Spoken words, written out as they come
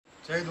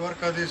જય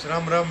દ્વારકાધીશ,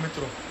 રામ રામ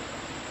મિત્રો।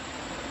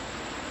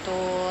 તો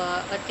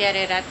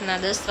અત્યારે રાતના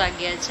 10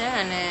 વાગ્યા છે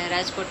અને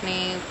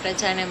રાજકોટની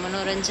પ્રજાને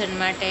મનોરંજન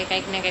માટે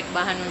કંઈક ને કંઈક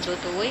બહાનું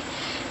જોતું હોય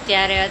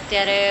ત્યારે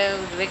અત્યારે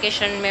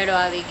વેકેશન મેળો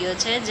આવી ગયો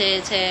છે જે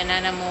છે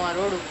નાનામવા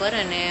રોડ ઉપર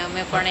અને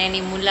અમે પણ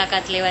એની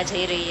મુલાકાત લેવા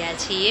જઈ રહ્યા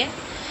છીએ।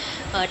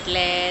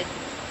 એટલે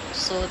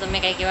તમે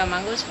કંઈ કહેવા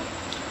માંગો છો?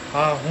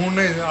 હા, હું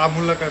નહીં, આ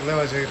મુલાકાત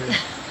લેવા જઈ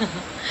રહ્યો।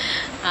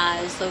 હા,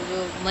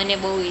 મને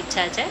બહુ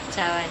ઈચ્છા છે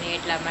જવાની,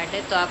 એટલા માટે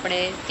તો આપણે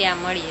ત્યાં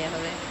મળીએ।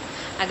 હવે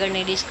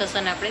આગળની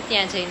ડિસ્કશન આપણે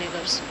ત્યાં જઈને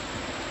કરશું।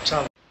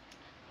 ચાલો।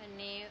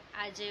 અને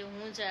આજે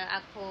હું જ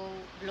આખો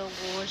બ્લોગ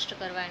હોસ્ટ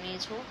કરવાની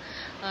છું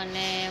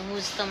અને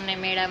હું જ તમને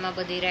મેળામાં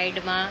બધી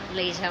રાઈડમાં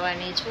લઈ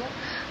જવાની છું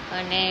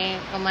અને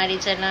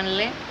અમારી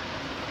ચેનલને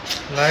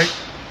લાઈક,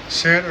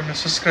 શેર અને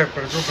સબસ્ક્રાઇબ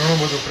કરજો,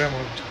 ઘણો બધો પ્રેમ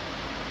આપજો।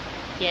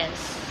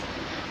 યસ,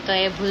 તો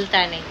એ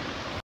ભૂલતા નહીં।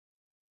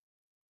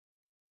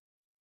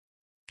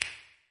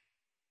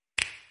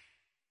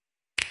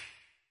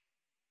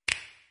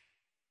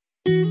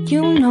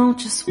 You know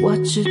just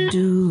what you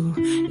do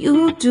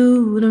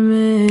to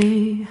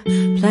me.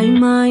 Play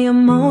my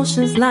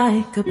emotions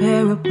like a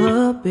pair of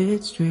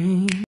puppet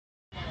strings.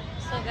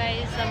 So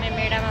guys, અમે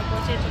મેળામાં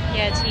પહોંચી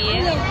ચૂક્યા છીએ,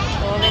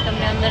 તો હવે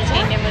તમને અંદર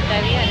જઈને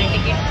બતાવી અને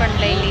ટિકિટ પણ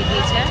લઈ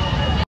લીધી છે।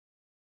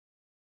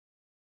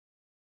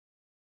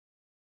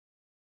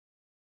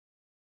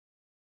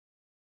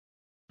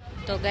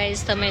 તો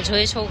ગાઈઝ, તમે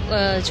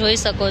જોઈ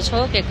શકો છો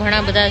કે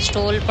ઘણા બધા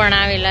સ્ટોલ પણ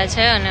આવેલા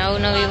છે અને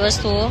અવનવી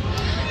વસ્તુઓ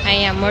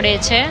અહીંયા મળે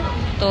છે,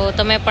 તો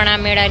તમે પણ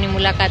આ મેળાની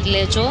મુલાકાત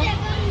લેજો।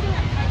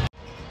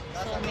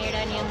 તો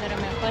મેળાની અંદર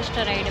અમે ફર્સ્ટ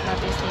રાઈડમાં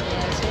બેસી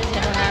ગયા છે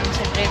જેનું નામ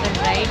છે ડ્રેગન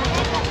રાઈડ।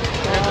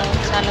 તો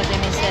ચાલો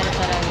તેને શેર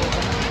કરાવીએ।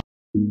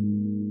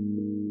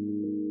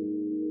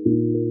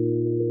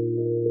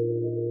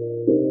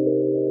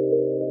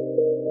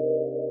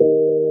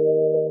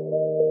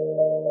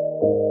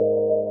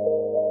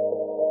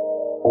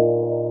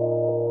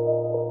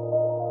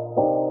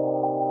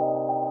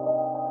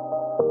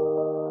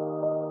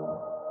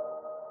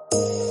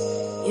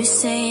 You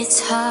say it's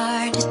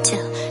hard to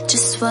tell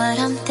just what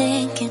I'm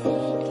thinking.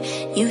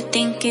 You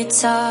think it's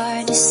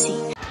hard to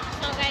see.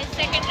 So guys,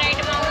 second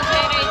ride માં હું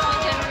જઈ રહી છું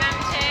જેનું નામ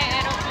છે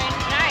એરોપ્લેન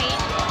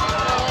રાઈડ।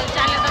 તો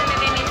ચાલો તમને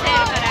તેની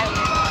શેર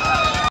કરાવીએ।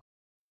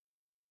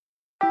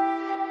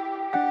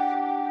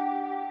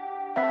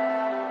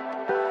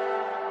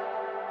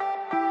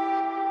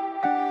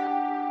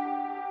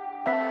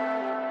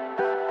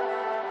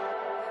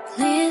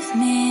 Leave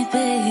me,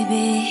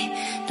 baby,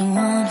 don't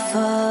wanna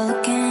fall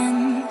again.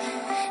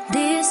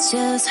 This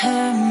just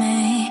hurt me.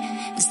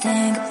 Just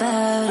think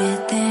about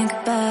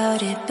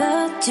it,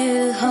 but you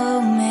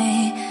hold me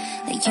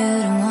like you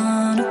don't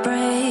wanna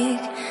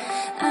break.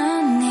 I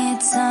need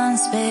some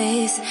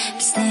space.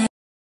 Just think.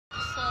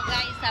 So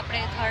guys,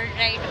 આપણે third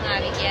રાઈડમાં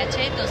આવી ગયા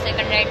છે, તો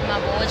second રાઈડમાં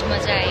બહુ જ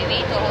મજા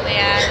આવી। તો હવે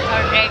આ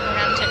થર્ડ રાઈડનું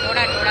નામ છે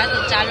ટોળા ટોળા, તો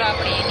ચાલો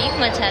આપણે એની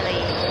મજા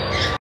લઈએ।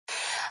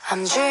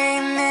 I'm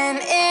dreaming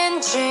in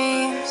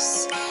dreams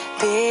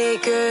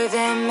bigger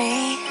than me.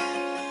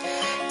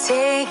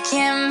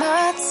 Taking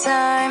my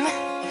time,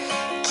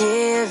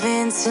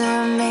 giving to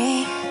me.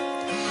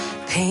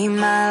 Paint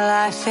my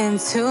life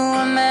into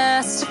a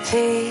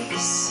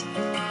masterpiece.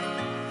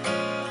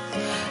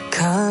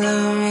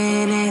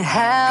 Coloring it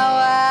how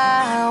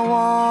I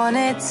want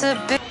it to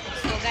be.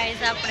 So guys,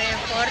 આપણે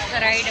ફોર્થ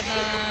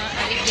રાઈડમાં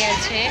આવી ગયા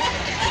છે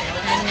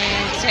અને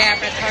જે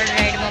આપણે થર્ડ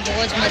રાઈડમાં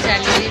બહુ જ મજા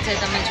લીધી છે,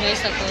 તમે જોઈ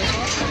શકો છો।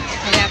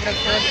 હવે આપણે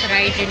ફોર્થ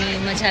રાઈડની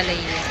મજા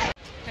લઈએ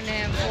અને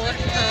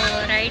ફોર્થ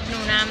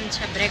રાઈડનું નામ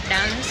છે બ્રેક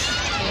ડાન્સ।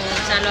 તો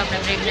ચાલો આપણે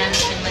બ્રેક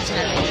ડાન્સની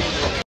મજા લઈએ।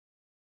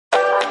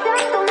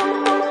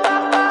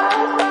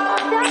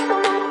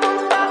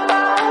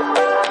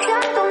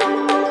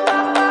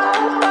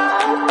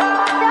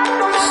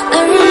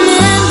 I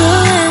remember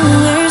when we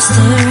were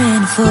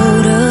staring a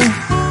photo.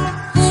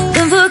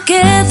 Don't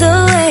forget the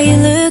way you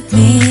look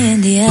me in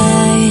the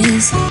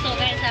eyes. So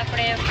guys,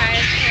 આપણે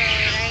ફાઇવ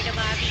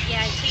રાઈડમાં આવી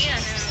ગયા છીએ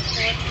અને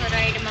ફોર્થ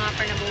રાઈડમાં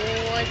આપણને બહુ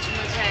જ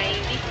મજા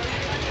આવી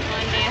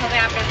અને હવે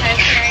આપણે ફાઇવ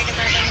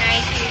રાઈડમાં તમને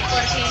અહીંથી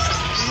ઉપરથી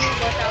વ્યૂ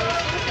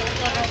બતાવીશું કે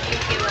ઉપરનો વ્યૂ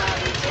કેવો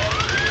આવે છે।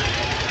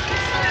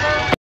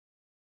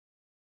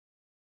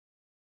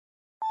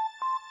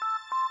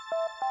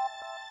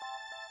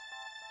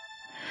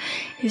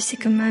 You're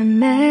sick of my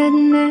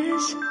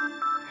madness.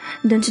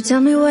 Don't you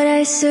tell me what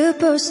I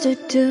supposed to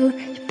do.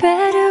 You're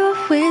better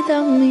off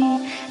without me.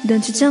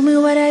 Don't you tell me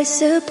what I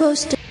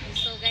supposed to.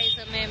 So guys,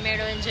 અમે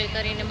મેળો enjoy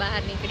કરીને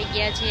બહાર નીકળી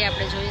ગયા છીએ,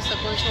 આપણે જોઈ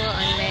શકો છો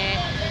અને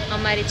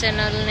અમારી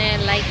ચેનલને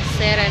લાઈક,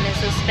 શેર અને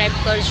સબસ્ક્રાઈબ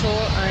કરજો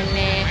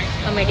અને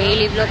અમે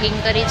ડેઈલી બ્લોગિંગ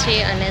કરી છે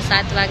અને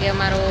 7 વાગે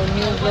અમારો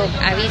ન્યૂ બ્લોગ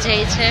આવી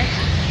જાય છે,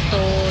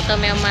 તો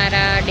તમે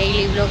અમારા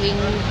ડેઈલી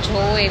બ્લોગિંગ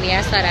જોવો એવી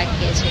આશા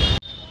રાખીએ છીએ।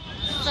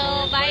 So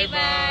bye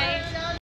bye.